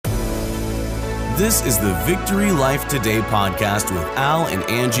This is the Victory Life Today podcast with Al and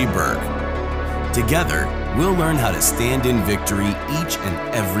Angie Berg. Together, we'll learn how to stand in victory each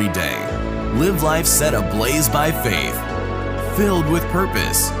and every day. Live life set ablaze by faith, filled with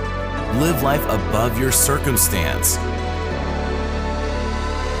purpose. Live life above your circumstance.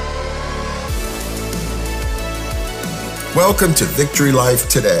 Welcome to Victory Life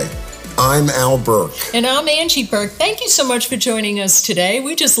Today. I'm Al Burke. And I'm Angie Burke. Thank you so much for joining us today.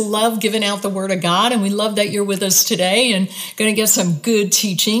 We just love giving out the Word of God, and we love that you're with us today and going to get some good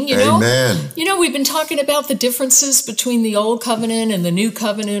teaching. Amen. We've been talking about the differences between the Old Covenant and the New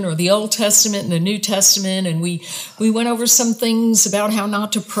Covenant, or the Old Testament and the New Testament, and we went over some things about how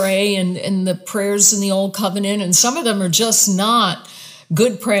not to pray and the prayers in the Old Covenant, and some of them are just not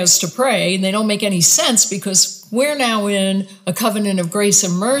good prayers to pray, and they don't make any sense because we're now in a covenant of grace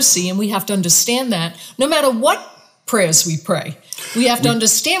and mercy, and we have to understand that no matter what prayers we pray, we have to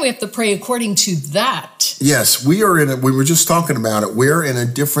understand we have to pray according to that. Yes, we were just talking about it. We're in a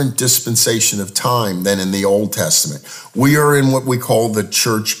different dispensation of time than in the Old Testament. We are in what we call the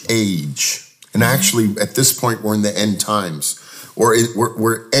church age. And actually, at this point, we're in the end times. Or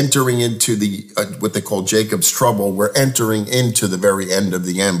we're entering into the what they call Jacob's trouble. We're entering into the very end of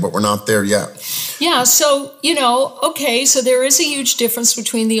the end, but we're not there yet. Yeah, so, so there is a huge difference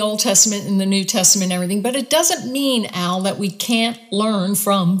between the Old Testament and the New Testament and everything, but it doesn't mean, Al, that we can't learn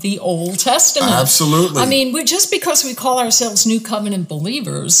from the Old Testament. Absolutely. I mean, just because we call ourselves New Covenant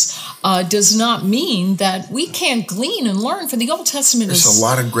believers does not mean that we can't glean and learn from the Old Testament. There's a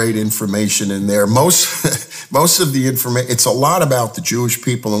lot of great information in there. Most of the information, it's a lot about the Jewish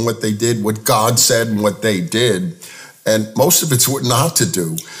people and what they did, what God said and what they did. And most of it's what not to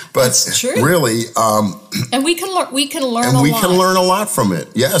do. But that's true. Really, and we can learn can learn a lot from it.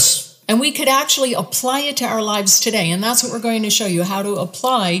 Yes. And we could actually apply it to our lives today. And that's what we're going to show you, how to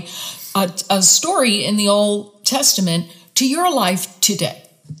apply a story in the Old Testament to your life today.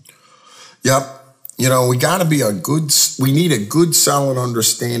 Yep. We need a good, solid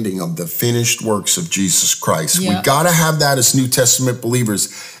understanding of the finished works of Jesus Christ. Yeah. We got to have that as New Testament believers,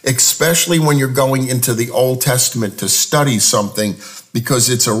 especially when you're going into the Old Testament to study something,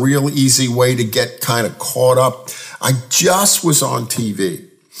 because it's a real easy way to get kind of caught up. I just was on TV.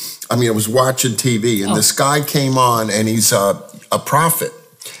 I was watching TV, and this guy came on, and he's a prophet.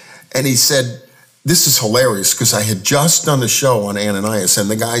 And he said, this is hilarious, because I had just done a show on Ananias, and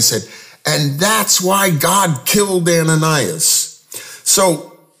the guy said, and that's why God killed Ananias.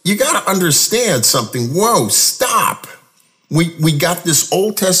 So you got to understand something. Whoa, stop. We got this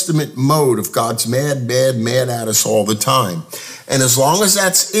Old Testament mode of God's mad at us all the time. And as long as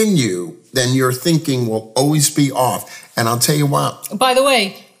that's in you, then your thinking will always be off. And I'll tell you what. By the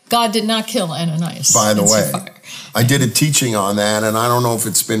way, God did not kill Ananias. By the way, I did a teaching on that, and I don't know if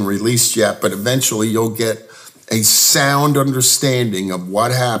it's been released yet, but eventually you'll get a sound understanding of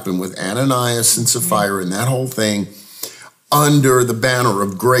what happened with Ananias and Sapphira and that whole thing under the banner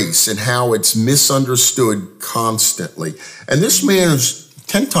of grace, and how it's misunderstood constantly. And this man is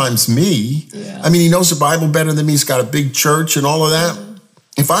 10 times me. Yeah. He knows the Bible better than me. He's got a big church and all of that. Yeah.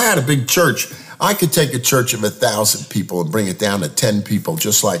 If I had a big church, I could take a church of 1,000 people and bring it down to 10 people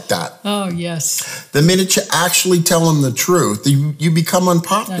just like that. Oh, yes. The minute you actually tell them the truth, you become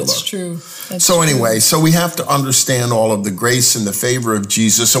unpopular. That's true. So we have to understand all of the grace and the favor of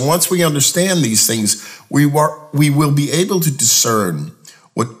Jesus. And once we understand these things, we will be able to discern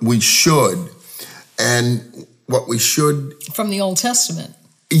what we should and what we should. From the Old Testament.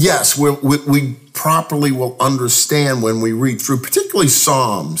 Yes, we properly will understand when we read through, particularly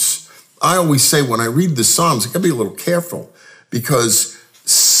Psalms. I always say when I read the Psalms, I got to be a little careful, because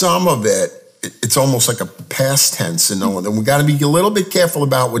some of it's almost like a past tense and all of that. We got to be a little bit careful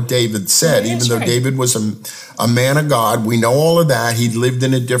about what David said, even though David was a man of God. We know all of that. He lived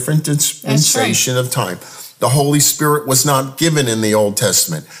in a different dispensation of time. The Holy Spirit was not given in the Old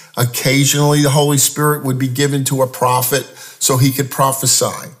Testament. Occasionally, the Holy Spirit would be given to a prophet so he could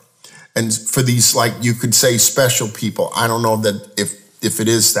prophesy. And for these, like you could say, special people, I don't know that if it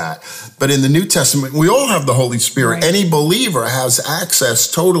is that. But in the New Testament, we all have the Holy Spirit. Right. Any believer has access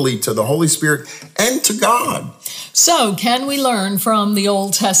totally to the Holy Spirit and to God. So can we learn from the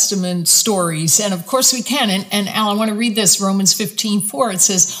Old Testament stories? And of course we can. And Al, I want to read this, Romans 15:4. It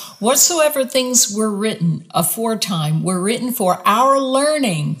says, whatsoever things were written aforetime were written for our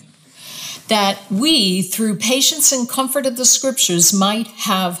learning, that we, through patience and comfort of the Scriptures, might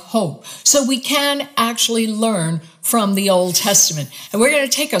have hope. So we can actually learn from the Old Testament. And we're going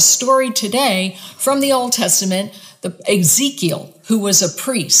to take a story today from the Old Testament Ezekiel, who was a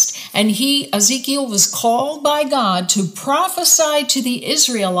priest. And Ezekiel was called by God to prophesy to the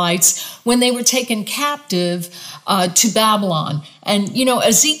Israelites when they were taken captive to Babylon. And,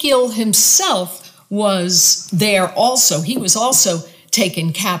 Ezekiel himself was there also. He was also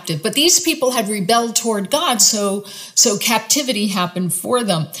taken captive. But these people had rebelled toward God, so captivity happened for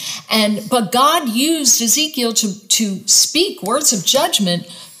them. But God used Ezekiel to speak words of judgment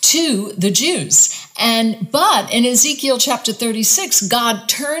to the Jews. But in Ezekiel chapter 36, God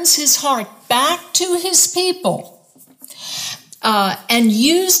turns his heart back to his people and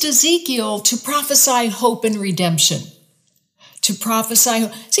used Ezekiel to prophesy hope and redemption. To prophesy.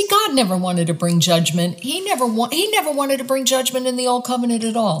 See, God never wanted to bring judgment. He never wanted to bring judgment in the Old Covenant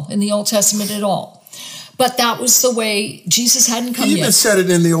at all, in the Old Testament at all. But that was the way. Jesus hadn't come yet. He even said it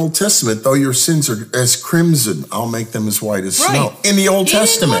in the Old Testament, though your sins are as crimson, I'll make them as white as snow. In the Old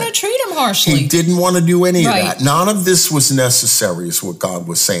Testament. He didn't want to treat him harshly. He didn't want to do any of that. None of this was necessary, is what God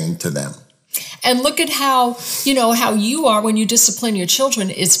was saying to them. And look at how you are when you discipline your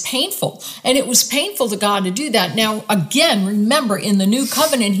children. It's painful. And it was painful to God to do that. Now, again, remember, in the new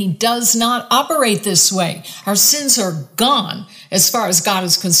covenant, he does not operate this way. Our sins are gone as far as God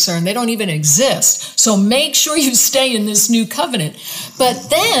is concerned. They don't even exist. So make sure you stay in this new covenant. But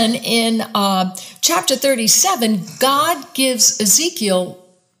then in chapter 37, God gives Ezekiel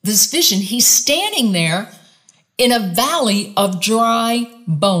this vision. He's standing there in a valley of dry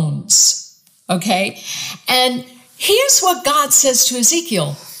bones. Okay, and here's what God says to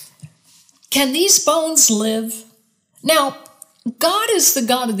Ezekiel. Can these bones live? Now, God is the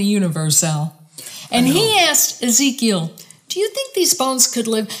God of the universe, Al. And he asked Ezekiel, do you think these bones could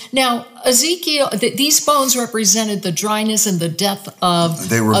live? Now, Ezekiel, these bones represented the dryness and the death of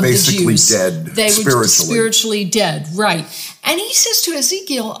They were basically dead, They were spiritually dead, right. And he says to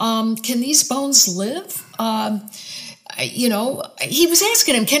Ezekiel, can these bones live? He was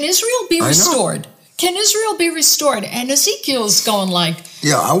asking him, can Israel be restored? Can Israel be restored? And Ezekiel's going like,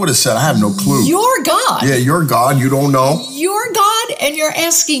 yeah, I would have said, I have no clue. You're God. Yeah, you're God. You don't know. You're God, and you're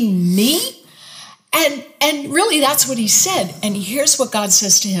asking me? And really, that's what he said. And here's what God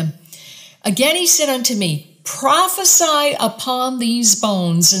says to him. Again, he said unto me, prophesy upon these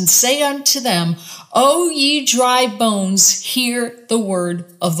bones and say unto them, O ye dry bones, hear the word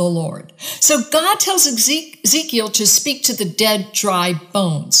of the Lord. So God tells Ezekiel to speak to the dead, dry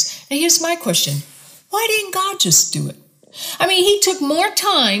bones. Now here's my question. Why didn't God just do it? I mean, he took more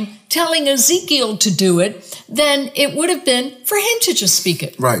time telling Ezekiel to do it than it would have been for him to just speak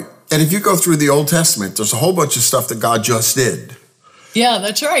it. Right. And if you go through the Old Testament, there's a whole bunch of stuff that God just did. Yeah,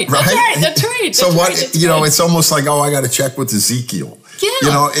 that's right. Right? That's right. So it's almost like, I got to check with Ezekiel.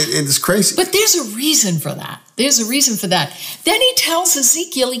 Yeah. It's crazy. But there's a reason for that. Then he tells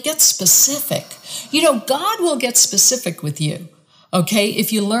Ezekiel, he gets specific. God will get specific with you, okay,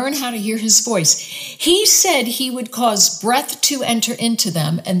 if you learn how to hear his voice. He said he would cause breath to enter into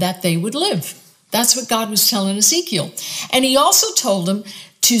them and that they would live. That's what God was telling Ezekiel. And he also told him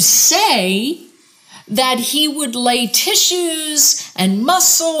to say that he would lay tissues and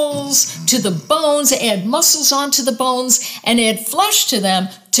muscles to the bones, add muscles onto the bones, and add flesh to them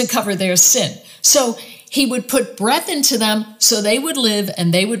to cover their sin. So he would put breath into them so they would live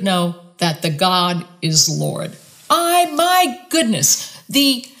and they would know that the God is Lord. My goodness,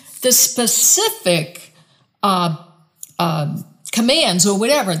 the specific commands or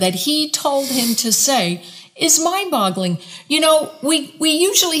whatever that he told him to say is mind-boggling. We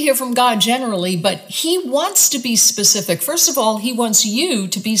usually hear from God generally, but he wants to be specific. First of all, he wants you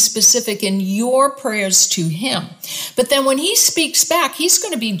to be specific in your prayers to him. But then when he speaks back, he's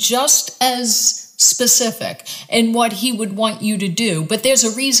going to be just as specific in what he would want you to do. But there's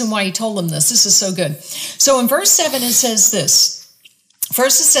a reason why he told him this. This is so good. So in verse 7, it says this.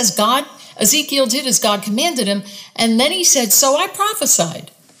 First it says, Ezekiel did as God commanded him. And then he said, so I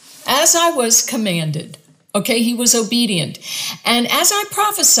prophesied as I was commanded. Okay, he was obedient. And as I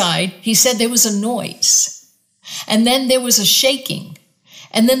prophesied, he said there was a noise. And then there was a shaking.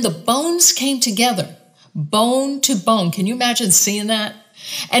 And then the bones came together, bone to bone. Can you imagine seeing that?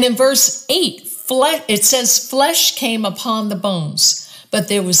 And in verse 8, it says flesh came upon the bones, but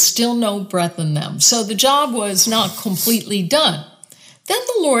there was still no breath in them. So the job was not completely done. Then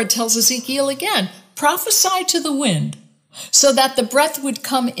the Lord tells Ezekiel again, prophesy to the wind so that the breath would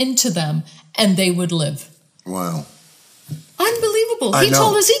come into them and they would live. Wow. Unbelievable. He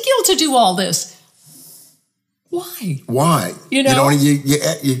told Ezekiel to do all this. Why?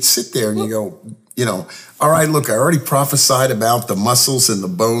 You sit there and you go, all right, look, I already prophesied about the muscles and the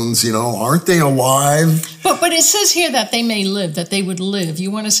bones, aren't they alive? But it says here that they may live, that they would live.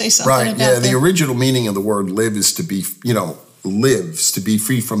 You want to say something right, about yeah, that? The original meaning of the word live is to be, lives, to be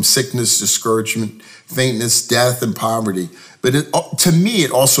free from sickness, discouragement, faintness, death, and poverty. But to me,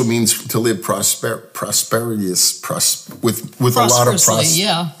 it also means to live with a lot of prosperity.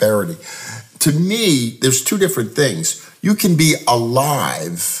 Yeah. To me, there's two different things. You can be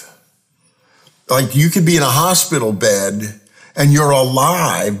alive, like you could be in a hospital bed and you're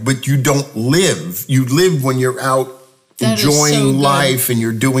alive, but you don't live. You live when you're out enjoying life and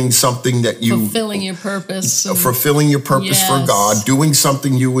you're doing something that you... Fulfilling your purpose. Fulfilling your purpose for God, doing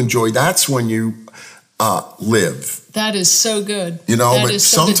something you enjoy. That's when you live. That is so good. But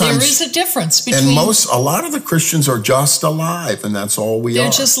sometimes there is a difference between... And a lot of the Christians are just alive, and that's all we are.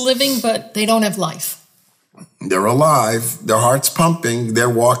 They're just living, but they don't have life. They're alive, their heart's pumping, they're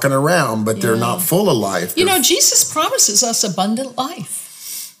walking around, but they're not full of life. Jesus promises us abundant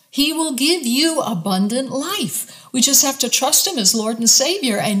life. He will give you abundant life. We just have to trust him as Lord and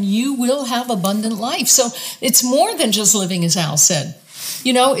Savior, and you will have abundant life. So it's more than just living, as Al said.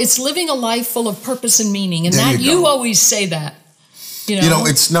 It's living a life full of purpose and meaning, and you always say that.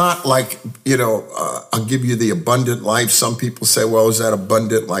 It's not like, I'll give you the abundant life. Some people say, well, is that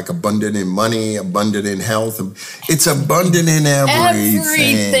abundant, like abundant in money, abundant in health? It's abundant in everything.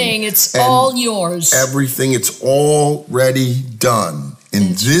 Everything. It's all yours. Everything. It's already done.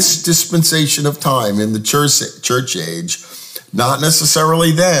 In this dispensation of time, in the church age, not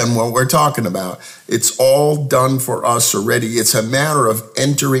necessarily then, what we're talking about. It's all done for us already. It's a matter of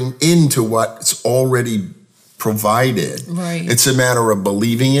entering into what's already provided. Right. It's a matter of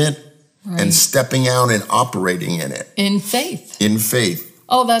believing it and stepping out and operating in it. In faith. In faith.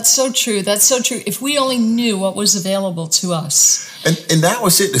 Oh, that's so true. That's so true. If we only knew what was available to us. And that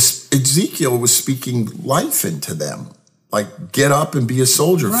was it. Ezekiel was speaking life into them. Like, get up and be a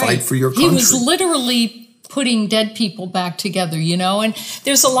soldier. Fight for your country. He was literally putting dead people back together, and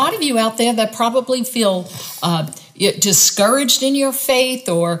there's a lot of you out there that probably feel discouraged in your faith,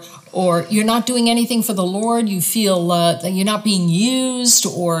 or you're not doing anything for the Lord. You feel that you're not being used,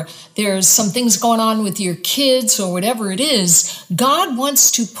 or there's some things going on with your kids, or whatever it is. God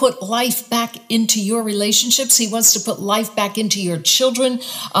wants to put life back into your relationships. He wants to put life back into your children,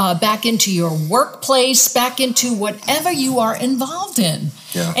 back into your workplace, back into whatever you are involved in.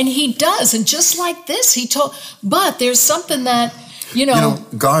 Yeah. And he does. And just like this, but there's something that,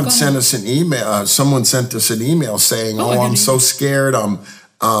 God sent us an email. Someone sent us an email saying, I'm so scared. I'm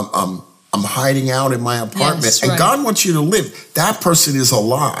hiding out in my apartment. Yes, and God wants you to live. That person is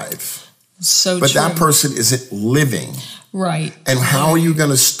alive. But that person isn't living. Right. And how are you going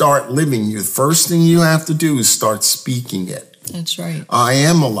to start living? The first thing you have to do is start speaking it. That's right. I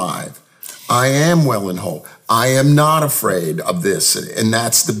am alive. I am well and whole. I am not afraid of this. And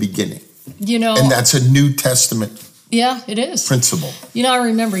that's the beginning. And that's a New Testament it is. Principle. I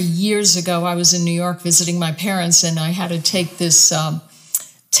remember years ago, I was in New York visiting my parents, and I had to take this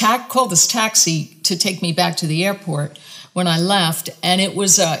call this taxi to take me back to the airport when I left. And it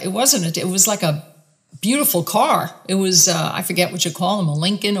was like a beautiful car. It was, I forget what you call them, a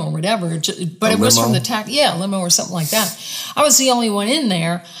Lincoln or whatever, but it was from the limo or something like that. I was the only one in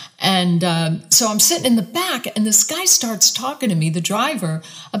there. And so I'm sitting in the back, and this guy starts talking to me, the driver,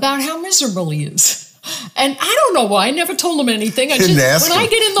 about how miserable he is. And I don't know why. I never told him anything. When I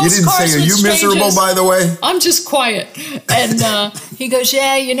get in those cars with strangers, you didn't say, are you miserable, by the way? I'm just quiet. And he goes,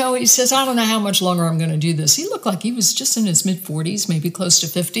 he says, I don't know how much longer I'm going to do this. He looked like he was just in his mid-40s, maybe close to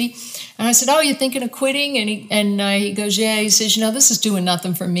 50. And I said, oh, you're thinking of quitting? And he goes, yeah. He says, this is doing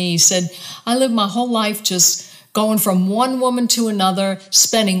nothing for me. He said, I lived my whole life just going from one woman to another,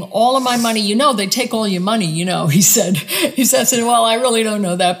 spending all of my money. They take all your money, he said. I said, well, I really don't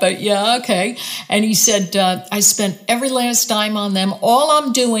know that, but yeah, okay. And he said, I spent every last dime on them. All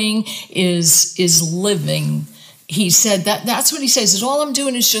I'm doing is living. He said that's what he says, is all I'm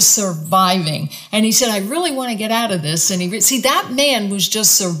doing is just surviving. And he said, I really want to get out of this. And that man was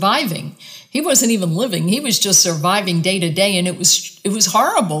just surviving. He wasn't even living. He was just surviving day to day, and it was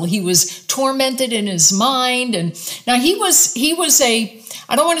horrible. He was tormented in his mind. And now he was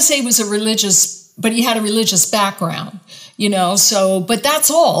I don't want to say he was a religious, but he had a religious background, but that's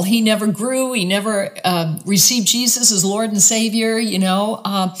all. He never grew. He never received Jesus as Lord and Savior,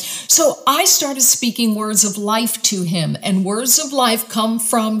 So I started speaking words of life to him, and words of life come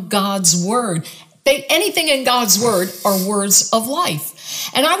from God's word. Anything in God's word are words of life.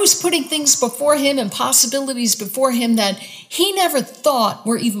 And I was putting things before him and possibilities before him that he never thought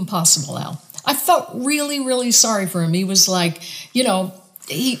were even possible, Al. I felt really, really sorry for him. He was like,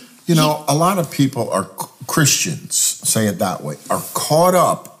 You know, a lot of people are Christians, say it that way, are caught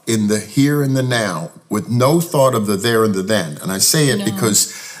up in the here and the now with no thought of the there and the then. And I say it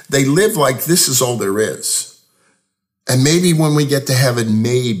because they live like this is all there is. And maybe when we get to heaven,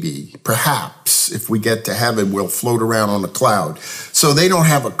 perhaps, if we get to heaven, we'll float around on a cloud. So they don't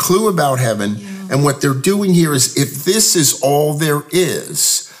have a clue about heaven. Yeah. And what they're doing here is, if this is all there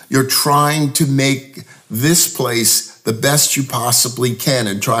is, you're trying to make this place the best you possibly can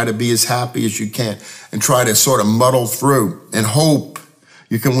and try to be as happy as you can and try to sort of muddle through and hope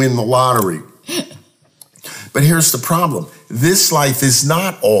you can win the lottery. But here's the problem. This life is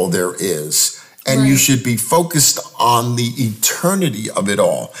not all there is. And you should be focused on the eternity of it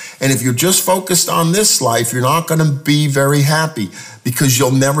all. And if you're just focused on this life, you're not going to be very happy because you'll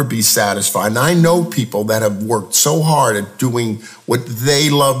never be satisfied. And I know people that have worked so hard at doing what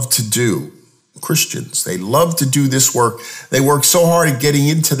they love to do. Christians, they love to do this work. They work so hard at getting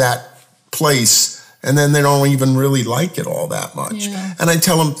into that place, and then they don't even really like it all that much. Yeah. And I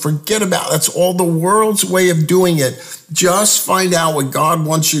tell them, forget about it. That's all the world's way of doing it. Just find out what God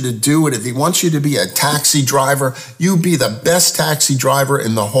wants you to do. And if he wants you to be a taxi driver, you be the best taxi driver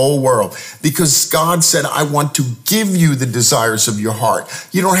in the whole world. Because God said, I want to give you the desires of your heart.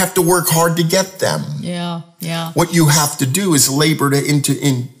 You don't have to work hard to get them. Yeah, yeah. What you have to do is labor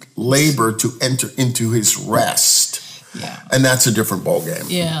to enter into his rest. Yeah. And that's a different ballgame.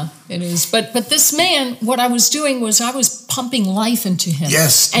 Yeah, it is. But this man, what I was doing was I was pumping life into him.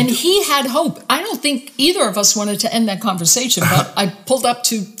 Yes. And he had hope. I don't think either of us wanted to end that conversation, but I pulled up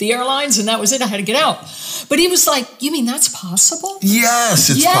to the airlines and that was it. I had to get out. But he was like, you mean that's possible? Yes,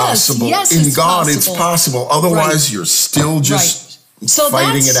 it's possible. Yes, in God, it's possible. Otherwise, you're still just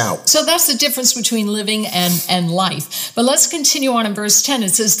fighting it out. So that's the difference between living and life. But let's continue on in verse 10.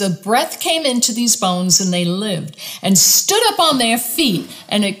 It says, the breath came into these bones and they lived and stood up on their feet,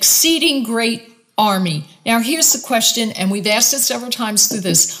 an exceeding great army. Now here's the question, and we've asked it several times through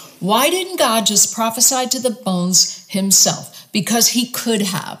this. Why didn't God just prophesy to the bones himself? Because he could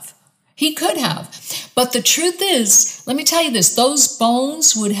have. He could have. But the truth is, let me tell you this, those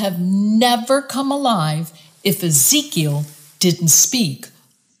bones would have never come alive if Ezekiel didn't speak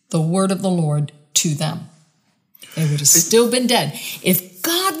the word of the Lord to them. They would have still been dead. If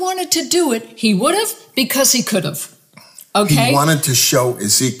God wanted to do it, he would have, because he could have. Okay? He wanted to show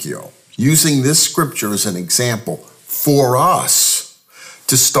Ezekiel, using this scripture as an example for us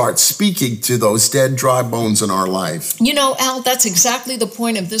to start speaking to those dead, dry bones in our life. You know, Al, that's exactly the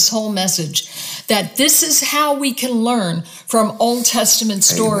point of this whole message, that this is how we can learn from Old Testament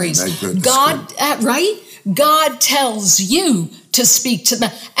stories. God, right? God tells you to speak to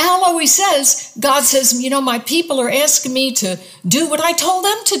them. Al always says, God says, you know, my people are asking me to do what I told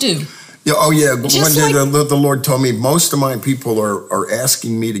them to do. Yeah, one day the Lord told me, most of my people are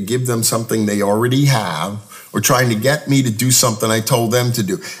asking me to give them something they already have, or trying to get me to do something I told them to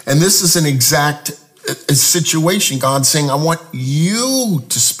do. And this is an exact situation. God's saying, I want you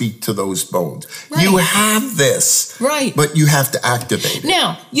to speak to those bones. Right. You have this. Right. But you have to activate it.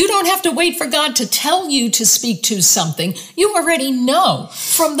 Now, you don't have to wait for God to tell you to speak to something. You already know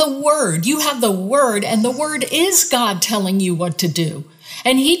from the Word. You have the Word, and the Word is God telling you what to do.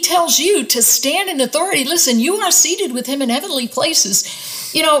 And he tells you to stand in authority. Listen, you are seated with him in heavenly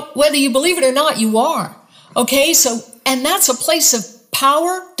places. You know, whether you believe it or not, you are. Okay, and that's a place of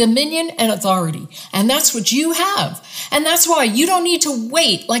power, dominion, and authority. And that's what you have. And that's why you don't need to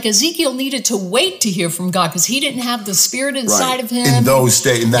wait, like Ezekiel needed to wait to hear from God, because he didn't have the Spirit inside of him. In those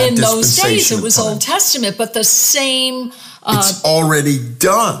days, in those days, it was Old Testament, but the same... it's already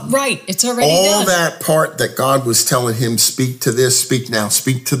done. Right, it's already done. All that part that God was telling him, speak to this, speak now,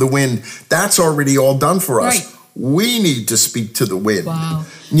 speak to the wind, that's already all done for us. Right. We need to speak to the wind. Wow.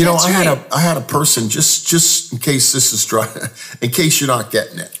 You know, I had a person, just in case this is dry, in case you're not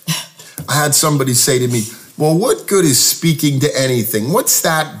getting it. I had somebody say to me, well, what good is speaking to anything? What's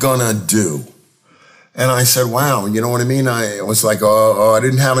that gonna do? And I said, wow, you know what I mean? I was like, I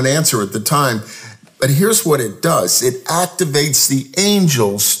didn't have an answer at the time. But here's what it does. It activates the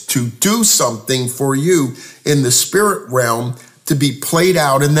angels to do something for you in the spirit realm to be played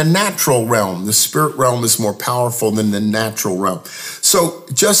out in the natural realm. The spirit realm is more powerful than the natural realm. So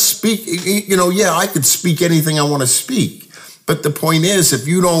just speak, you know, yeah, I could speak anything I want to speak. But the point is, if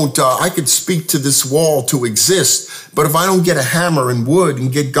you don't, I could speak to this wall to exist, but if I don't get a hammer and wood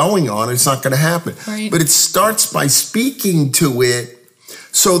and get going on it, it's not going to happen. Right. But it starts by speaking to it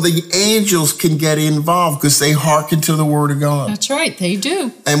so the angels can get involved because they hearken to the word of God. That's right, they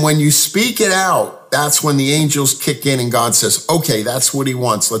do. And when you speak it out, that's when the angels kick in and God says, okay, that's what he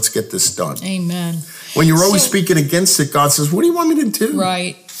wants. Let's get this done. Amen. When you're always speaking against it, God says, what do you want me to do?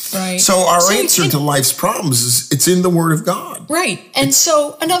 Right. Right. So our answer to life's problems is it's in the Word of God. Right. And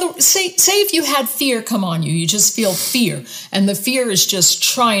so say if you had fear come on you, you just feel fear, and the fear is just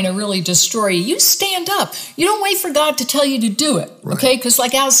trying to really destroy you. You stand up. You don't wait for God to tell you to do it. Right. Okay? Because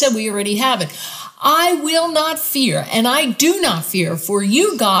like Al said, we already have it. I will not fear, and I do not fear, for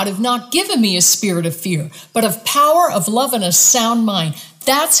you, God, have not given me a spirit of fear, but of power, of love, and a sound mind.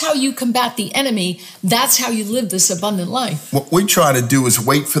 That's how you combat the enemy. That's how you live this abundant life. What we try to do is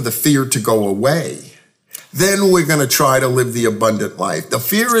wait for the fear to go away. Then we're going to try to live the abundant life. The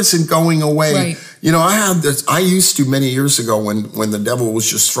fear isn't going away. Right. You know, I used to many years ago when the devil was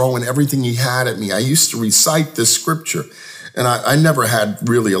just throwing everything he had at me. I used to recite this scripture. And I never had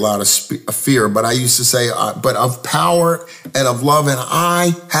really a lot of fear, but I used to say, but of power and of love, and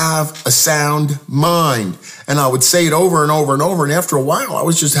I have a sound mind. And I would say it over and over and over. And after a while, I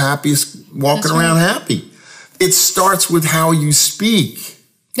was just happy, walking around happy. It starts with how you speak.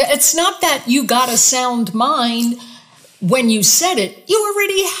 It's not that you got a sound mind when you said it. You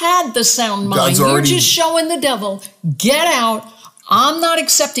already had the sound mind. You're just showing the devil, get out. I'm not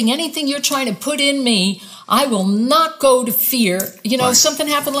accepting anything you're trying to put in me. I will not go to fear. You know, something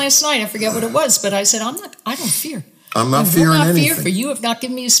happened last night. I forget what it was, but I said, I don't fear. I'm not fearing anything. Fear, for you have not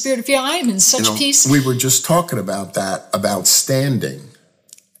given me a spirit of fear. I am in such peace. We were just talking about that, about standing.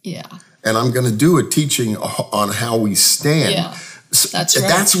 Yeah. And I'm going to do a teaching on how we stand. Yeah. That's right.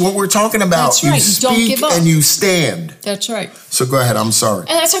 That's what we're talking about. That's right. You speak and you stand. That's right. So go ahead. I'm sorry.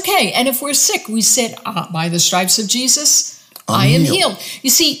 And that's okay. And if we're sick, we said, by the stripes of Jesus, I am healed. You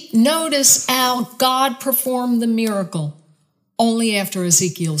see, notice how God performed the miracle only after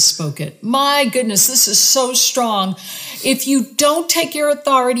Ezekiel spoke it. My goodness, this is so strong. If you don't take your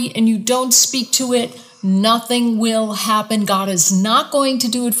authority and you don't speak to it, nothing will happen. God is not going to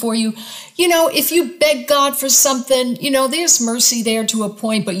do it for you. You know, if you beg God for something, you know, there's mercy there to a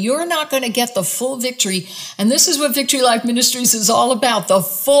point, but you're not going to get the full victory. And this is what Victory Life Ministries is all about, the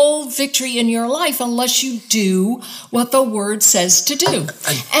full victory in your life, unless you do what the Word says to do.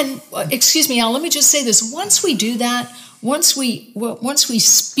 And excuse me, Al, let me just say this. Once we do that, once we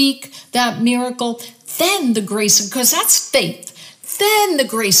speak that miracle, then the grace, because that's faith. Then the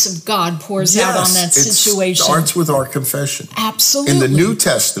grace of God pours out on that situation. It starts with our confession. Absolutely. In the New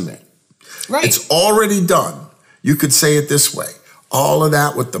Testament, it's already done. You could say it this way. All of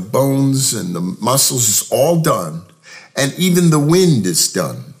that with the bones and the muscles is all done. And even the wind is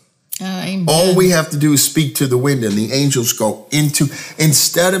done. Amen. All we have to do is speak to the wind, and the angels go into,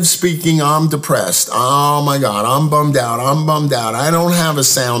 instead of speaking, I'm depressed. Oh my God, I'm bummed out. I don't have a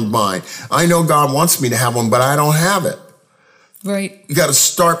sound mind. I know God wants me to have one, but I don't have it. Right. You got to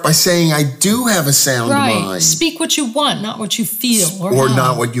start by saying, I do have a sound mind. Speak what you want, not what you feel. Or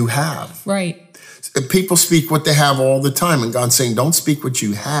not what you have. Right. People speak what they have all the time, and God's saying, don't speak what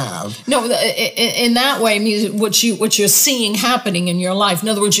you have. No, in that way, it means what you're seeing happening in your life. In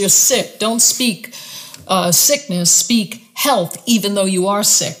other words, you're sick. Don't speak sickness, speak health, even though you are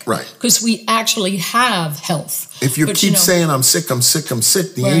sick. Right. Because we actually have health. If you keep saying, I'm sick,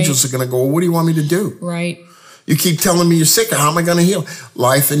 the angels are going to go, well, what do you want me to do? Right. You keep telling me you're sick. How am I going to heal?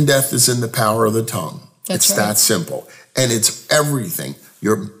 Life and death is in the power of the tongue. It's that simple. And it's everything.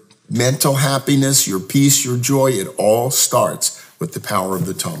 Your mental happiness, your peace, your joy, it all starts with the power of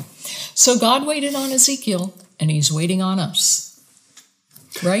the tongue. So God waited on Ezekiel, and he's waiting on us.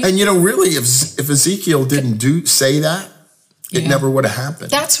 Right? And you know, really, if Ezekiel didn't say that, it never would have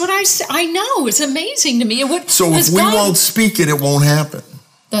happened. That's what I say. I know. It's amazing to me. So if we won't speak it, it won't happen.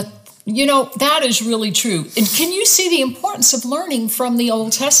 You know, that is really true. And can you see the importance of learning from the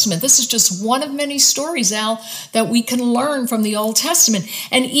Old Testament? This is just one of many stories, Al, that we can learn from the Old Testament.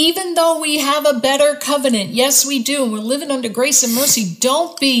 And even though we have a better covenant, yes, we do, and we're living under grace and mercy,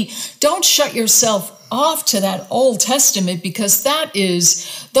 don't shut yourself off to that Old Testament, because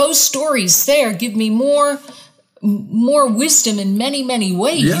those stories there give me more wisdom in many, many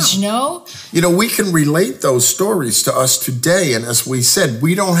ways, you know? You know, we can relate those stories to us today. And as we said,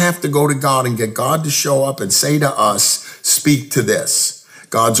 we don't have to go to God and get God to show up and say to us, speak to this.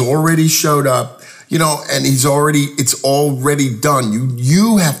 God's already showed up, you know, and it's already done.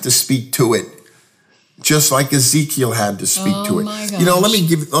 You have to speak to it. Just like Ezekiel had to speak to it. My gosh. You know,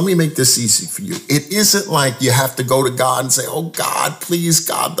 let me make this easy for you. It isn't like you have to go to God and say, oh God, please,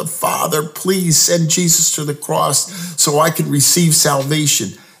 God the Father, please send Jesus to the cross so I can receive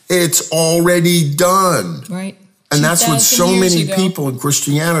salvation. It's already done. Right. And that's what so many people in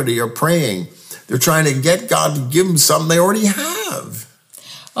Christianity are praying. They're trying to get God to give them something they already have.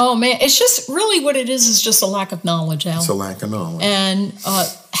 Oh man, it's just really what it is just a lack of knowledge, Al. It's a lack of knowledge. And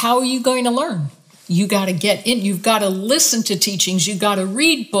how are you going to learn? you got to get in. You've got to listen to teachings. You've got to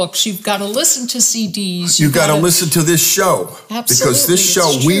read books. You've got to listen to CDs. You've got to listen to this show. Absolutely. Because this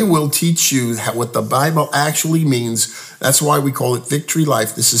show, we will teach you what the Bible actually means. That's why we call it Victory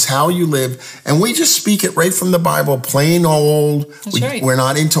Life. This is how you live. And we just speak it right from the Bible, plain old. That's right. We're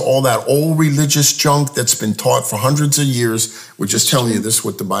not into all that old religious junk that's been taught for hundreds of years. We're just telling you this is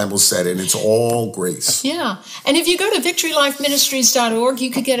what the Bible said, and it's all grace. Yeah. And if you go to victorylifeministries.org, you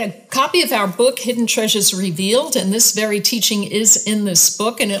could get a copy of our book, Hidden Treasures Revealed. And this very teaching is in this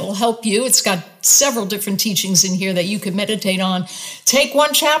book, and it'll help you. It's got several different teachings in here that you could meditate on. Take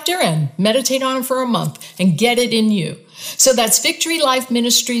one chapter and meditate on it for a month and get it in you. So that's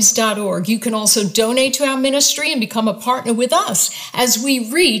victorylifeministries.org. You can also donate to our ministry and become a partner with us as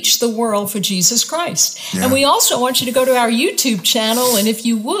we reach the world for Jesus Christ. Yeah. And we also want you to go to our YouTube channel, and if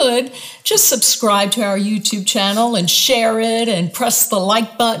you would, just subscribe to our YouTube channel and share it and press the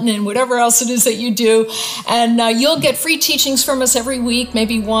like button and whatever else it is that you do. And you'll get free teachings from us every week,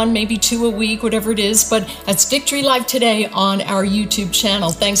 maybe one, maybe two a week, whatever it is. But that's Victory Life Today on our YouTube channel.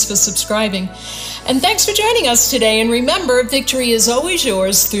 Thanks for subscribing. And thanks for joining us today. And remember, victory is always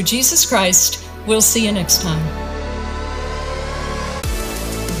yours through Jesus Christ. We'll see you next time.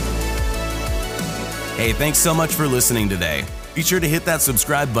 Hey, thanks so much for listening today. Be sure to hit that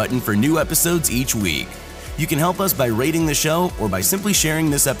subscribe button for new episodes each week. You can help us by rating the show or by simply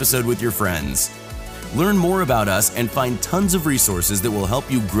sharing this episode with your friends. Learn more about us and find tons of resources that will help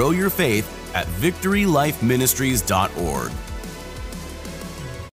you grow your faith at victorylifeministries.org.